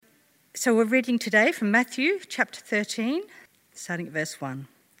So we're reading today from Matthew chapter 13, starting at verse 1.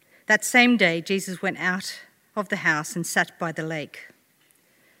 That same day, Jesus went out of the house and sat by the lake.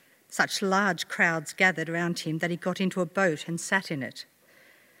 Such large crowds gathered around him that he got into a boat and sat in it,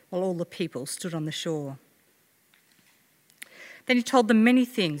 while all the people stood on the shore. Then he told them many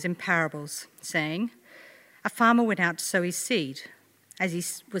things in parables, saying, a farmer went out to sow his seed. As he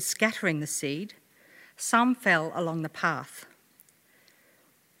was scattering the seed, some fell along the path,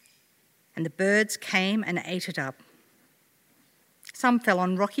 and the birds came and ate it up. Some fell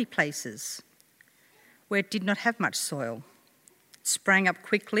on rocky places where it did not have much soil. It sprang up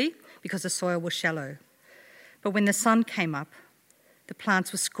quickly because the soil was shallow. But when the sun came up, the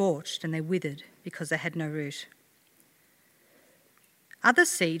plants were scorched and they withered because they had no root. Other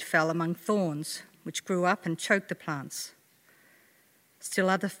seed fell among thorns, which grew up and choked the plants. Still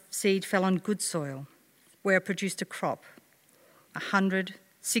other seed fell on good soil, where it produced a crop, 100,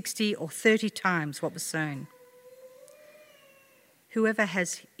 60 or 30 times what was sown. Whoever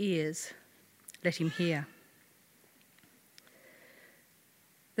has ears, let him hear.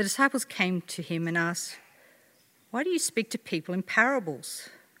 The disciples came to him and asked, why do you speak to people in parables?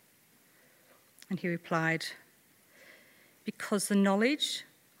 And he replied, because the knowledge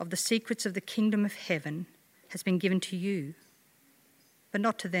of the secrets of the kingdom of heaven has been given to you, but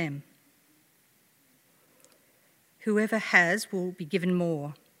not to them. Whoever has will be given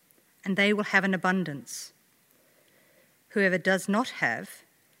more, and they will have an abundance. Whoever does not have,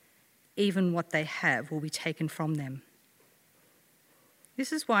 even what they have will be taken from them.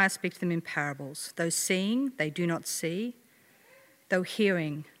 This is why I speak to them in parables. Though seeing, they do not see. Though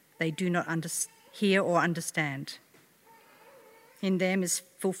hearing, they do not hear or understand. In them is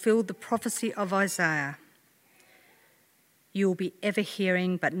fulfilled the prophecy of Isaiah. You will be ever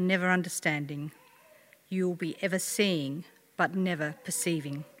hearing but never understanding. You will be ever seeing but never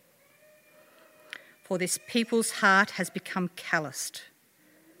perceiving. For this people's heart has become calloused.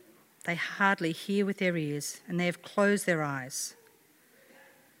 They hardly hear with their ears, and they have closed their eyes.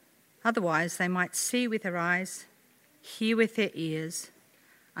 Otherwise they might see with their eyes, hear with their ears,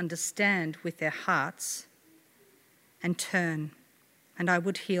 understand with their hearts, and turn, and I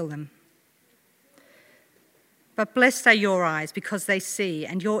would heal them. But blessed are your eyes because they see,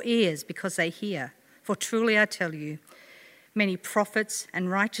 and your ears because they hear. For truly I tell you, many prophets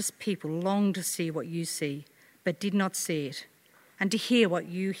and righteous people long to see what you see, but did not see it, and to hear what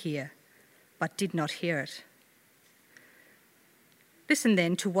you hear, but did not hear it. Listen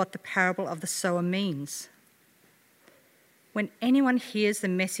then to what the parable of the sower means. When anyone hears the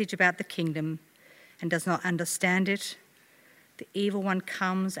message about the kingdom and does not understand it, the evil one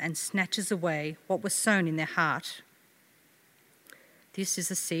comes and snatches away what was sown in their heart. This is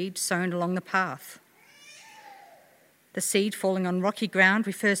the seed sown along the path. The seed falling on rocky ground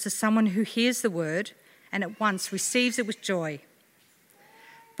refers to someone who hears the word and at once receives it with joy.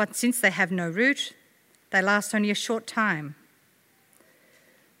 But since they have no root, they last only a short time.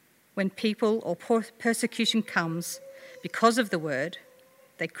 When people or persecution comes because of the word,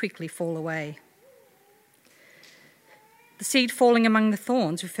 they quickly fall away. The seed falling among the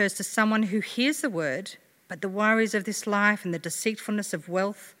thorns refers to someone who hears the word, but the worries of this life and the deceitfulness of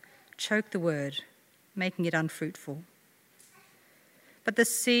wealth choke the word, making it unfruitful. But the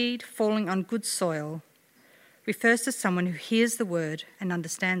seed falling on good soil refers to someone who hears the word and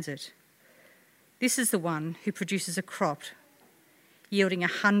understands it. This is the one who produces a crop yielding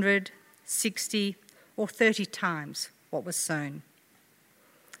 100, 60, or 30 times what was sown.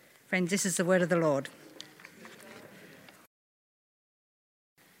 Friends, this is the word of the Lord.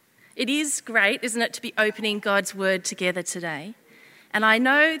 It is great, isn't it, to be opening God's word together today. And I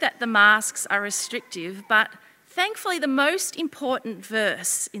know that the masks are restrictive, but thankfully the most important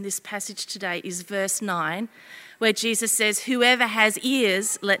verse in this passage today is verse 9, where Jesus says, whoever has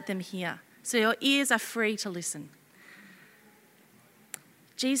ears, let them hear. So your ears are free to listen.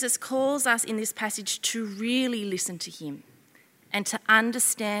 Jesus calls us in this passage to really listen to him and to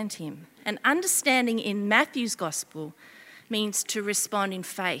understand him. And understanding in Matthew's gospel means to respond in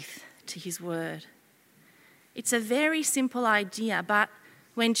faith to his word. It's a very simple idea, but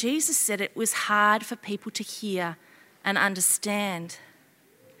when Jesus said it was hard for people to hear and understand.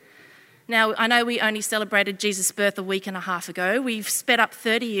 Now, I know we only celebrated Jesus' birth a week and a half ago. We've sped up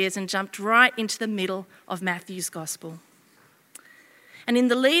 30 years and jumped right into the middle of Matthew's gospel. And in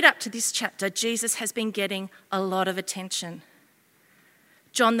the lead up to this chapter, Jesus has been getting a lot of attention.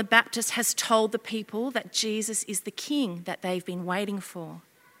 John the Baptist has told the people that Jesus is the king that they've been waiting for.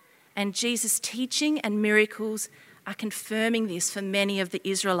 And Jesus' teaching and miracles are confirming this for many of the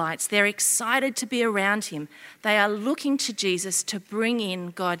Israelites. They're excited to be around him. They are looking to Jesus to bring in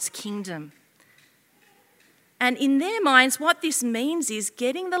God's kingdom. And in their minds, what this means is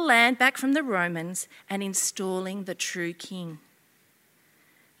getting the land back from the Romans and installing the true king.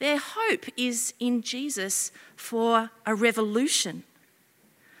 Their hope is in Jesus for a revolution,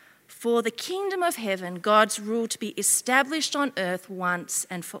 for the kingdom of heaven, God's rule to be established on earth once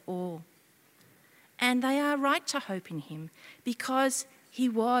and for all. And they are right to hope in him because he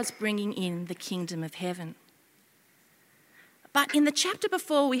was bringing in the kingdom of heaven. But in the chapter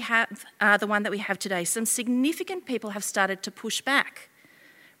before we have the one that we have today, some significant people have started to push back.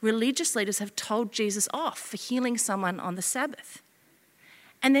 Religious leaders have told Jesus off for healing someone on the Sabbath.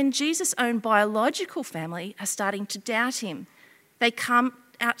 And then Jesus' own biological family are starting to doubt him. They come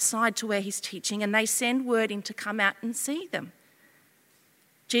outside to where he's teaching and they send word in to come out and see them.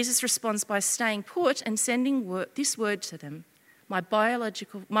 Jesus responds by staying put and sending this word to them.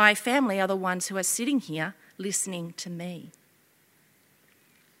 My family are the ones who are sitting here listening to me.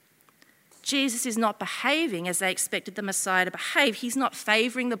 Jesus is not behaving as they expected the Messiah to behave. He's not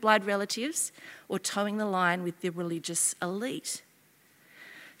favouring the blood relatives or towing the line with the religious elite.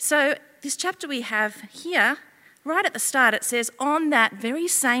 So this chapter we have here, right at the start, it says, on that very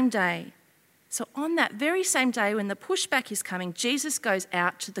same day. So on that very same day when the pushback is coming, Jesus goes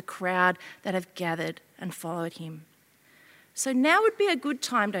out to the crowd that have gathered and followed him. So now would be a good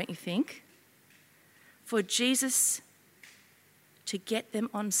time, don't you think, for Jesus to get them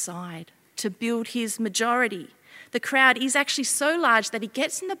on side, to build his majority. The crowd is actually so large that he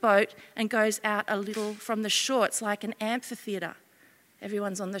gets in the boat and goes out a little from the shore. It's like an amphitheatre.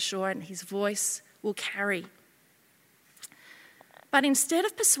 Everyone's on the shore and his voice will carry. But instead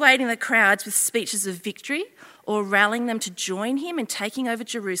of persuading the crowds with speeches of victory or rallying them to join him in taking over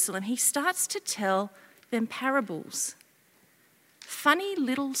Jerusalem, he starts to tell them parables. Funny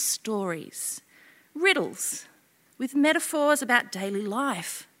little stories, riddles with metaphors about daily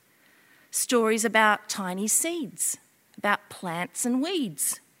life. Stories about tiny seeds, about plants and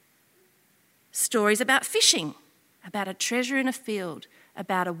weeds. Stories about fishing, about a treasure in a field,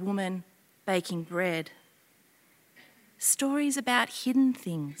 about a woman baking bread. Stories about hidden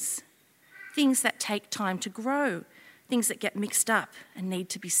things, things that take time to grow, things that get mixed up and need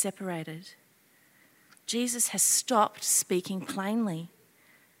to be separated. Jesus has stopped speaking plainly.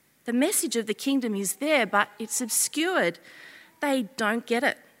 The message of the kingdom is there, but it's obscured. They don't get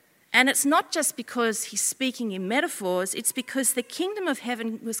it. And it's not just because he's speaking in metaphors, it's because the kingdom of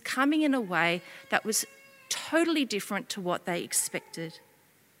heaven was coming in a way that was totally different to what they expected.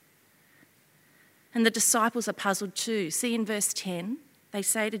 And the disciples are puzzled too. See in verse 10, they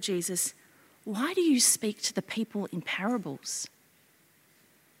say to Jesus, "Why do you speak to the people in parables?"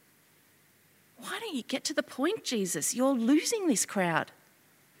 Why don't you get to the point, Jesus? You're losing this crowd.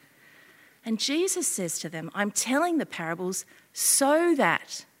 And Jesus says to them, I'm telling the parables so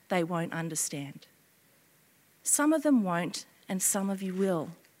that they won't understand. Some of them won't, and some of you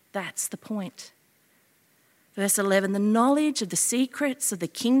will. That's the point. Verse 11, the knowledge of the secrets of the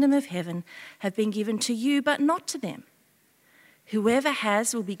kingdom of heaven have been given to you, but not to them. Whoever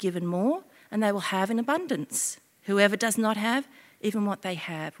has will be given more, and they will have in abundance. Whoever does not have, even what they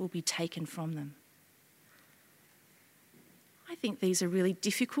have will be taken from them. I think these are really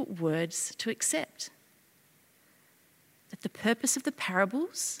difficult words to accept. That the purpose of the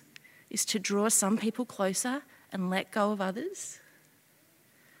parables is to draw some people closer and let go of others.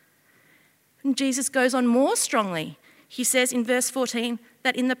 And Jesus goes on more strongly. He says in verse 14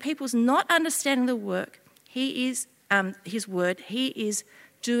 that in the people's not understanding the work, his word, he is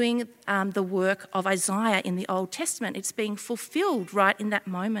doing the work of Isaiah in the Old Testament. It's being fulfilled right in that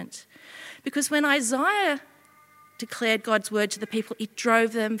moment. Because when Isaiah declared God's word to the people, it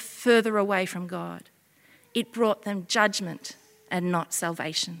drove them further away from God. It brought them judgment and not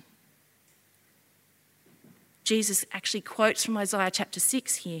salvation. Jesus actually quotes from Isaiah chapter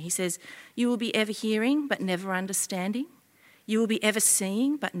 6 here. He says, you will be ever hearing but never understanding. You will be ever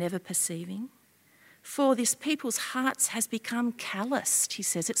seeing but never perceiving. For this people's hearts has become calloused, he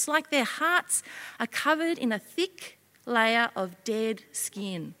says. It's like their hearts are covered in a thick layer of dead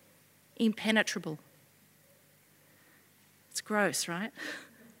skin, impenetrable. It's gross, right?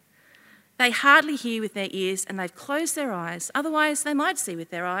 They hardly hear with their ears and they've closed their eyes. Otherwise, they might see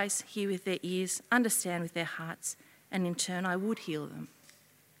with their eyes, hear with their ears, understand with their hearts, and in turn I would heal them.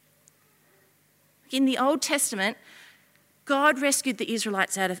 In the Old Testament, God rescued the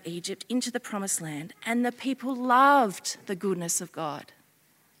Israelites out of Egypt into the promised land, and the people loved the goodness of God.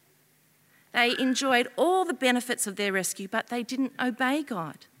 They enjoyed all the benefits of their rescue, but they didn't obey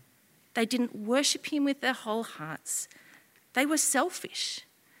God. They didn't worship him with their whole hearts. They were selfish.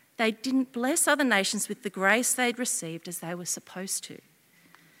 They didn't bless other nations with the grace they'd received as they were supposed to.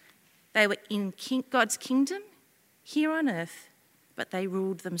 They were in God's kingdom here on earth, but they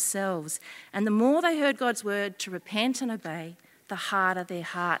ruled themselves. And the more they heard God's word to repent and obey, the harder their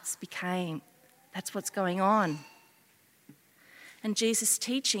hearts became. That's what's going on. And Jesus'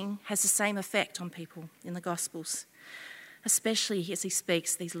 teaching has the same effect on people in the Gospels, especially as he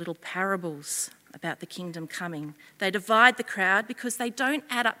speaks these little parables about the kingdom coming. They divide the crowd because they don't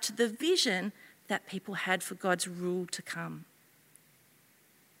add up to the vision that people had for God's rule to come.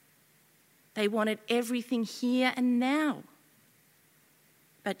 They wanted everything here and now.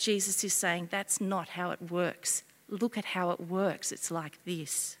 But Jesus is saying that's not how it works. Look at how it works. It's like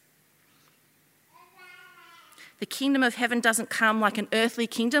this. The kingdom of heaven doesn't come like an earthly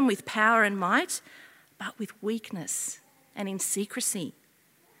kingdom with power and might, but with weakness and in secrecy.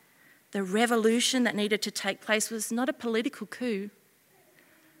 The revolution that needed to take place was not a political coup,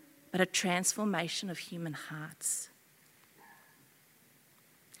 but a transformation of human hearts.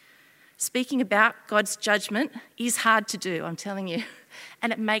 Speaking about God's judgment is hard to do, I'm telling you,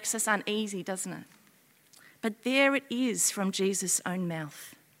 and it makes us uneasy, doesn't it? But there it is from Jesus' own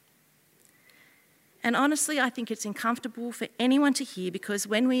mouth. And honestly, I think it's uncomfortable for anyone to hear, because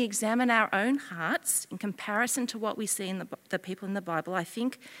when we examine our own hearts in comparison to what we see in the people in the Bible, I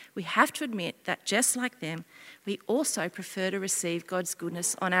think we have to admit that just like them, we also prefer to receive God's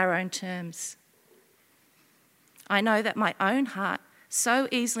goodness on our own terms. I know that my own heart so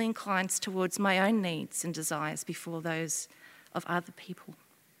easily inclines towards my own needs and desires before those of other people.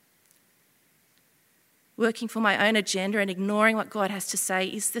 Working for my own agenda and ignoring what God has to say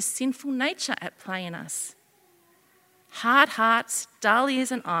is the sinful nature at play in us. Hard hearts, dull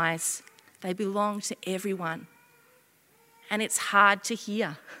ears and eyes, they belong to everyone. And it's hard to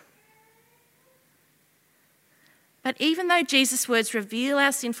hear. But even though Jesus' words reveal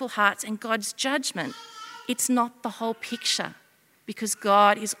our sinful hearts and God's judgment, it's not the whole picture, because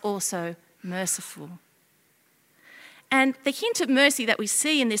God is also merciful. And the hint of mercy that we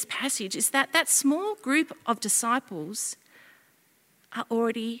see in this passage is that that small group of disciples are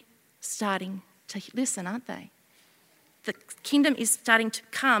already starting to listen, aren't they? The kingdom is starting to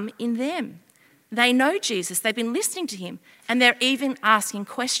come in them. They know Jesus, they've been listening to him, and they're even asking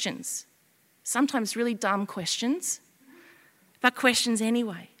questions. Sometimes really dumb questions, but questions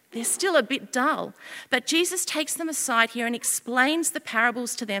anyway. They're still a bit dull. But Jesus takes them aside here and explains the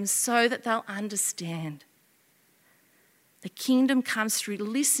parables to them so that they'll understand. The kingdom comes through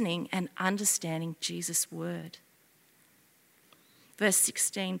listening and understanding Jesus' word. Verse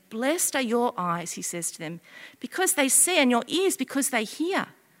 16, blessed are your eyes, he says to them, because they see, and your ears because they hear.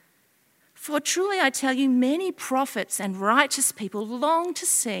 For truly I tell you, many prophets and righteous people long to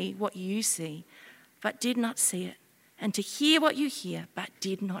see what you see, but did not see it, and to hear what you hear, but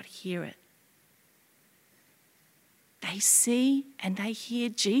did not hear it. They see and they hear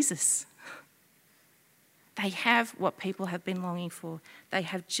Jesus. They have what people have been longing for. They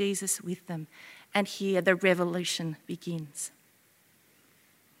have Jesus with them. And here the revolution begins.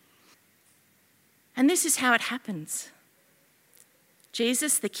 And this is how it happens.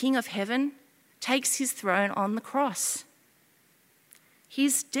 Jesus, the King of heaven, takes his throne on the cross.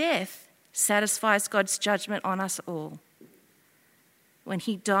 His death satisfies God's judgment on us all. When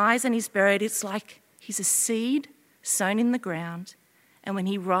he dies and is buried, it's like he's a seed sown in the ground. And when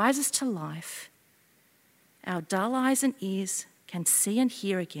he rises to life, our dull eyes and ears can see and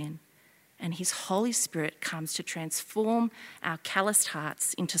hear again, and his Holy Spirit comes to transform our calloused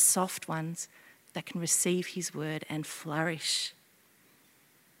hearts into soft ones that can receive his word and flourish.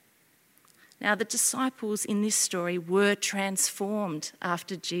 Now, the disciples in this story were transformed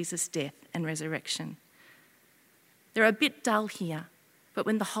after Jesus' death and resurrection. They're a bit dull here, but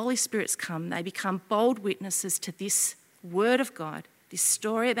when the Holy Spirit's come, they become bold witnesses to this word of God, this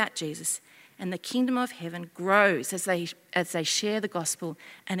story about Jesus, and the kingdom of heaven grows as they share the gospel,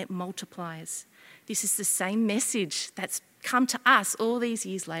 and it multiplies. This is the same message that's come to us all these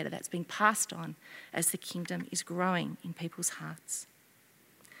years later, that's been passed on as the kingdom is growing in people's hearts.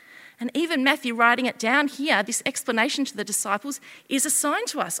 And even Matthew writing it down here, this explanation to the disciples, is a sign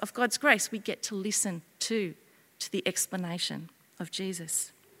to us of God's grace. We get to listen to the explanation of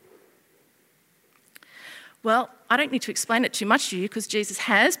Jesus. Well, I don't need to explain it too much to you because Jesus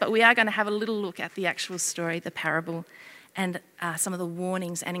has, but we are going to have a little look at the actual story, the parable, and some of the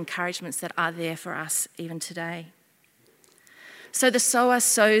warnings and encouragements that are there for us even today. So the sower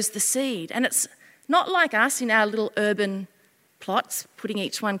sows the seed, and it's not like us in our little urban plots, putting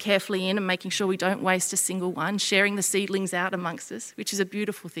each one carefully in and making sure we don't waste a single one, sharing the seedlings out amongst us, which is a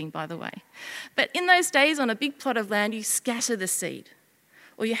beautiful thing, by the way. But in those days, on a big plot of land, you scatter the seed,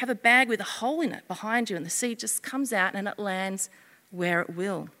 or you have a bag with a hole in it behind you, and the seed just comes out and it lands where it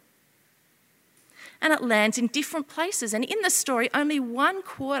will. And it lands in different places. And in the story, only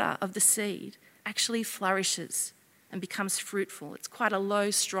 1/4 of the seed actually flourishes and becomes fruitful. It's quite a low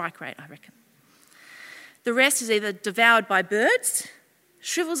strike rate, I reckon. The rest is either devoured by birds,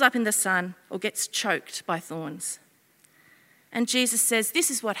 shrivels up in the sun, or gets choked by thorns. And Jesus says this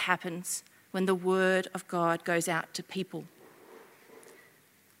is what happens when the word of God goes out to people.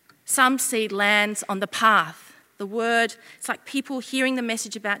 Some seed lands on the path. The word, it's like people hearing the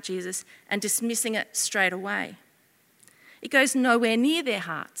message about Jesus and dismissing it straight away. It goes nowhere near their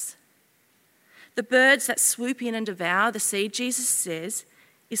hearts. The birds that swoop in and devour the seed, Jesus says,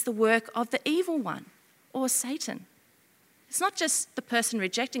 is the work of the evil one, or Satan. It's not just the person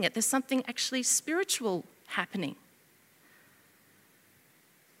rejecting it, there's something actually spiritual happening.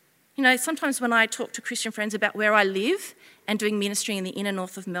 You know, sometimes when I talk to Christian friends about where I live and doing ministry in the inner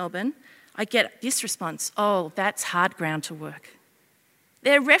north of Melbourne, I get this response, oh, that's hard ground to work.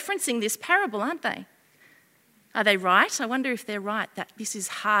 They're referencing this parable, aren't they? Are they right? I wonder if they're right, that this is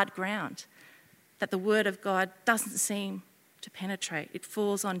hard ground, that the word of God doesn't seem to penetrate. It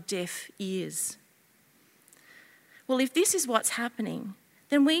falls on deaf ears. Well, if this is what's happening,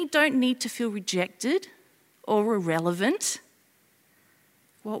 then we don't need to feel rejected or irrelevant.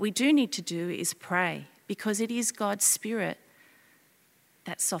 What we do need to do is pray, because it is God's Spirit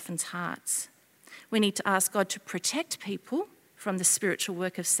that softens hearts. We need to ask God to protect people from the spiritual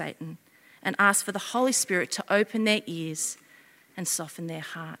work of Satan and ask for the Holy Spirit to open their ears and soften their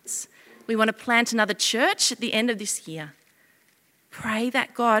hearts. We want to plant another church at the end of this year. Pray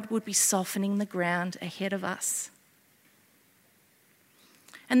that God would be softening the ground ahead of us.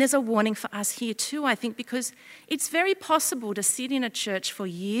 And there's a warning for us here too, I think, because it's very possible to sit in a church for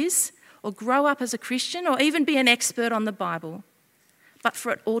years or grow up as a Christian or even be an expert on the Bible, but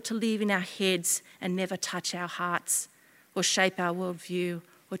for it all to live in our heads and never touch our hearts or shape our worldview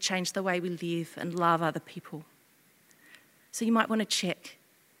or change the way we live and love other people. So you might want to check,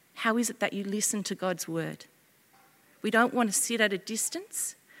 how is it that you listen to God's word? We don't want to sit at a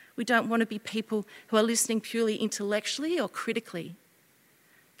distance. We don't want to be people who are listening purely intellectually or critically.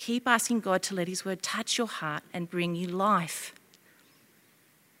 Keep asking God to let his word touch your heart and bring you life.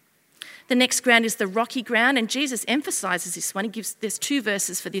 The next ground is the rocky ground, and Jesus emphasises this one. There's 2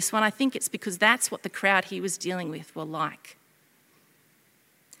 verses for this one. I think it's because that's what the crowd he was dealing with were like.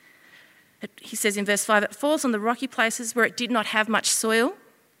 He says in verse 5, it falls on the rocky places where it did not have much soil.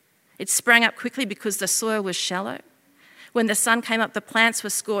 It sprang up quickly because the soil was shallow. When the sun came up, the plants were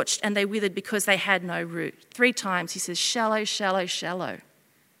scorched and they withered because they had no root. 3 times he says, shallow, shallow, shallow.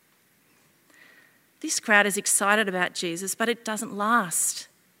 This crowd is excited about Jesus, but it doesn't last.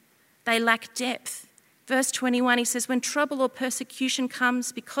 They lack depth. Verse 21, he says, when trouble or persecution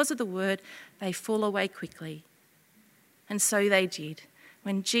comes because of the word, they fall away quickly. And so they did.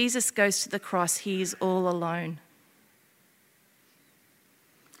 When Jesus goes to the cross, he is all alone.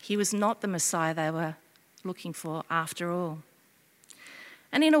 He was not the Messiah they were looking for after all.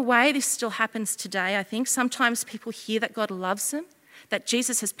 And in a way, this still happens today, I think. Sometimes people hear that God loves them, that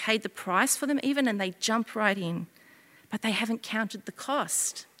Jesus has paid the price for them even, and they jump right in. But they haven't counted the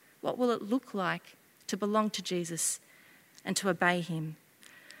cost. What will it look like to belong to Jesus and to obey him?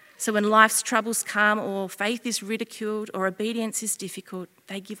 So when life's troubles come, or faith is ridiculed, or obedience is difficult,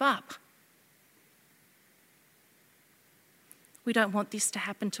 they give up. We don't want this to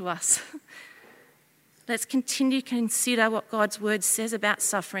happen to us. Let's continue to consider what God's word says about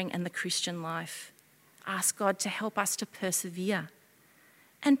suffering and the Christian life. Ask God to help us to persevere.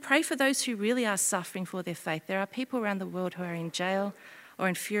 And pray for those who really are suffering for their faith. There are people around the world who are in jail or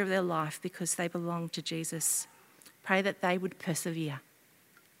in fear of their life because they belong to Jesus. Pray that they would persevere.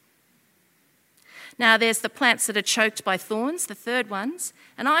 Now, there's the plants that are choked by thorns, the third ones,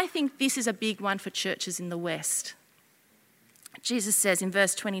 and I think this is a big one for churches in the West. Jesus says in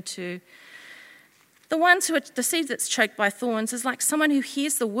verse 22, the seed that's choked by thorns is like someone who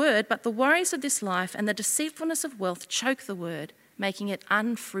hears the word, but the worries of this life and the deceitfulness of wealth choke the word, making it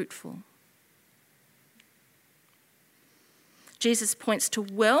unfruitful. Jesus points to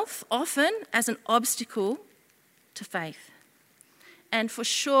wealth often as an obstacle to faith. And for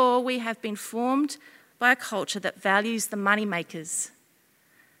sure, we have been formed by a culture that values the money makers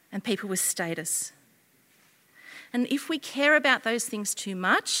and people with status. And if we care about those things too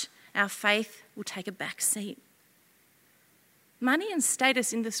much, our faith will take a back seat. Money and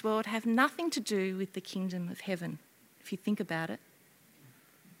status in this world have nothing to do with the kingdom of heaven. if you think about it.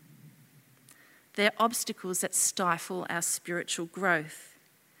 They're obstacles that stifle our spiritual growth.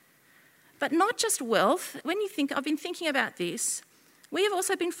 But not just wealth. I've been thinking about this, we have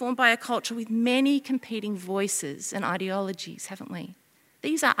also been formed by a culture with many competing voices and ideologies, haven't we?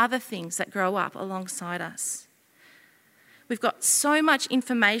 These are other things that grow up alongside us. We've got so much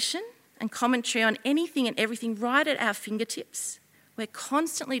information and commentary on anything and everything right at our fingertips. We're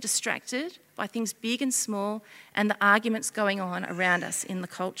constantly distracted by things big and small and the arguments going on around us in the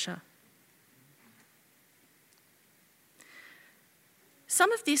culture.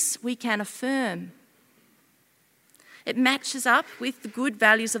 Some of this we can affirm. It matches up with the good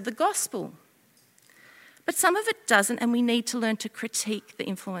values of the gospel. But some of it doesn't, and we need to learn to critique the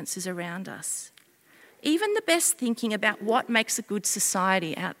influences around us. Even the best thinking about what makes a good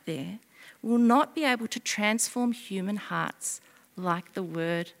society out there will not be able to transform human hearts like the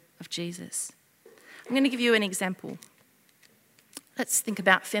word of Jesus. I'm going to give you an example. Let's think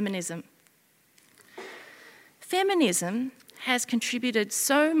about feminism. Feminism has contributed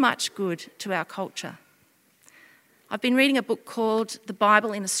so much good to our culture. I've been reading a book called The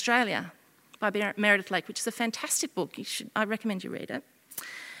Bible in Australia by Meredith Lake, which is a fantastic book. I recommend you read it.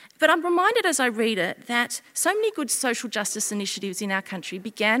 But I'm reminded as I read it that so many good social justice initiatives in our country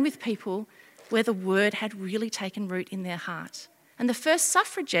began with people where the word had really taken root in their heart. And the first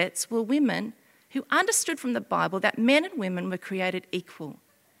suffragettes were women who understood from the Bible that men and women were created equal,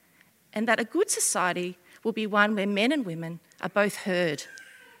 and that a good society will be one where men and women are both heard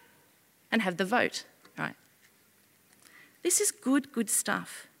and have the vote, right? This is good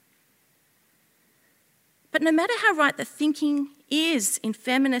stuff. But no matter how right the thinking is in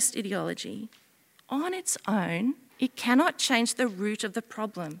feminist ideology, on its own, it cannot change the root of the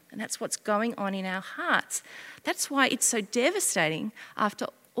problem, and that's what's going on in our hearts. That's why it's so devastating after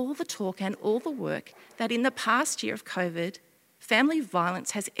all the talk and all the work that in the past year of COVID, family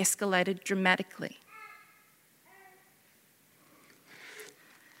violence has escalated dramatically.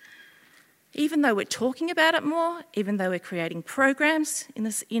 Even though we're talking about it more, even though we're creating programs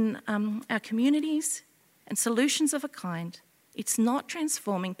in our communities and solutions of a kind, it's not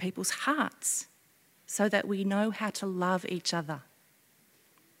transforming people's hearts so that we know how to love each other.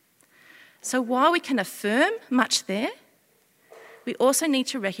 So while we can affirm much there, we also need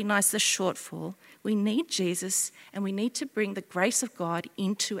to recognise the shortfall. We need Jesus, and we need to bring the grace of God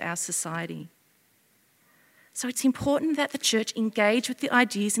into our society. So it's important that the church engage with the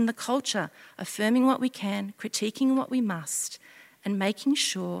ideas in the culture, affirming what we can, critiquing what we must, and making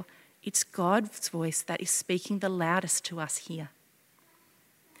sure it's God's voice that is speaking the loudest to us here.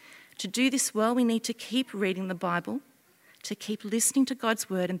 To do this well, we need to keep reading the Bible, to keep listening to God's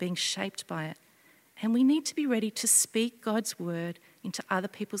word and being shaped by it. And we need to be ready to speak God's word into other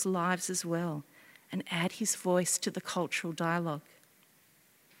people's lives as well and add his voice to the cultural dialogue.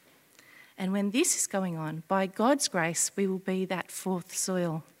 And when this is going on, by God's grace, we will be that fourth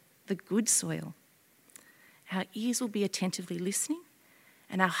soil, the good soil. Our ears will be attentively listening,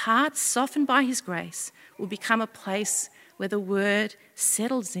 and our hearts, softened by his grace, will become a place where the word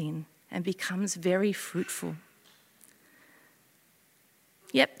settles in and becomes very fruitful.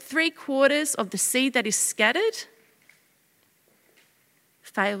 Yep, 3/4 of the seed that is scattered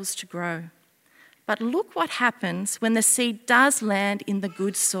fails to grow. But look what happens when the seed does land in the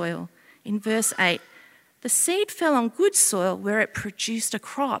good soil. In verse 8, the seed fell on good soil where it produced a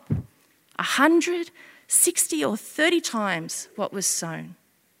crop, 100, 60 or 30 times what was sown.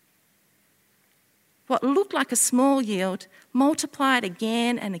 What looked like a small yield multiplied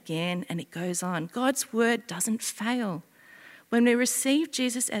again and again, and it goes on. God's word doesn't fail. When we receive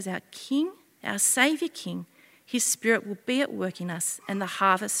Jesus as our King, our Saviour King, his Spirit will be at work in us and the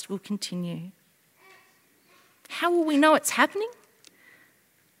harvest will continue. How will we know it's happening?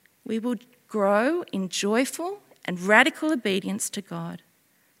 We will grow in joyful and radical obedience to God.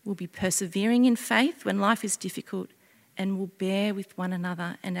 We'll be persevering in faith when life is difficult and will bear with one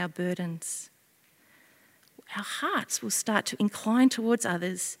another and our burdens. Our hearts will start to incline towards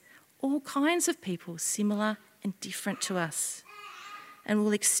others, all kinds of people similar and different to us, and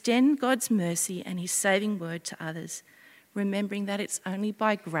will extend God's mercy and his saving word to others, remembering that it's only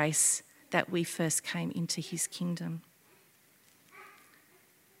by grace that we first came into his kingdom.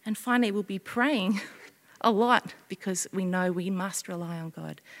 And finally, we'll be praying a lot because we know we must rely on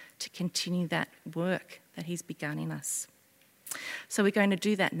God to continue that work that he's begun in us. So we're going to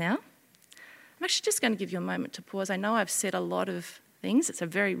do that now. I'm actually just going to give you a moment to pause. I know I've said a lot of things. It's a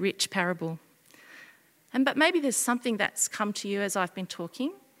very rich parable. But maybe there's something that's come to you as I've been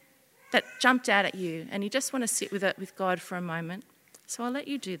talking that jumped out at you and you just want to sit with it with God for a moment. So I'll let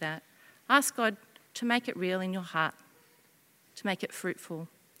you do that. Ask God to make it real in your heart to make it fruitful.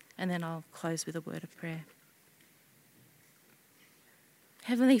 And then I'll close with a word of prayer.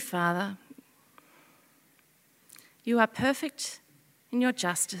 Heavenly Father, you are perfect in your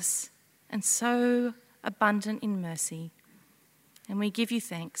justice and so abundant in mercy, and we give you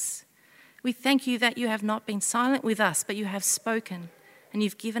thanks. We thank you that you have not been silent with us, but you have spoken, and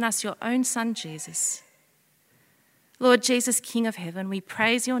you've given us your own Son, Jesus. Lord Jesus, King of heaven, we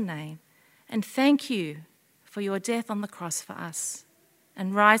praise your name and thank you for your death on the cross for us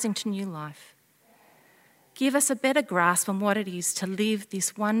and rising to new life. Give us a better grasp on what it is to live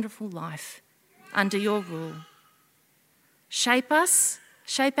this wonderful life under your rule. Shape us,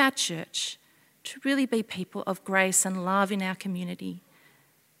 shape our church to really be people of grace and love in our community,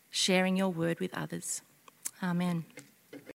 sharing your word with others. Amen.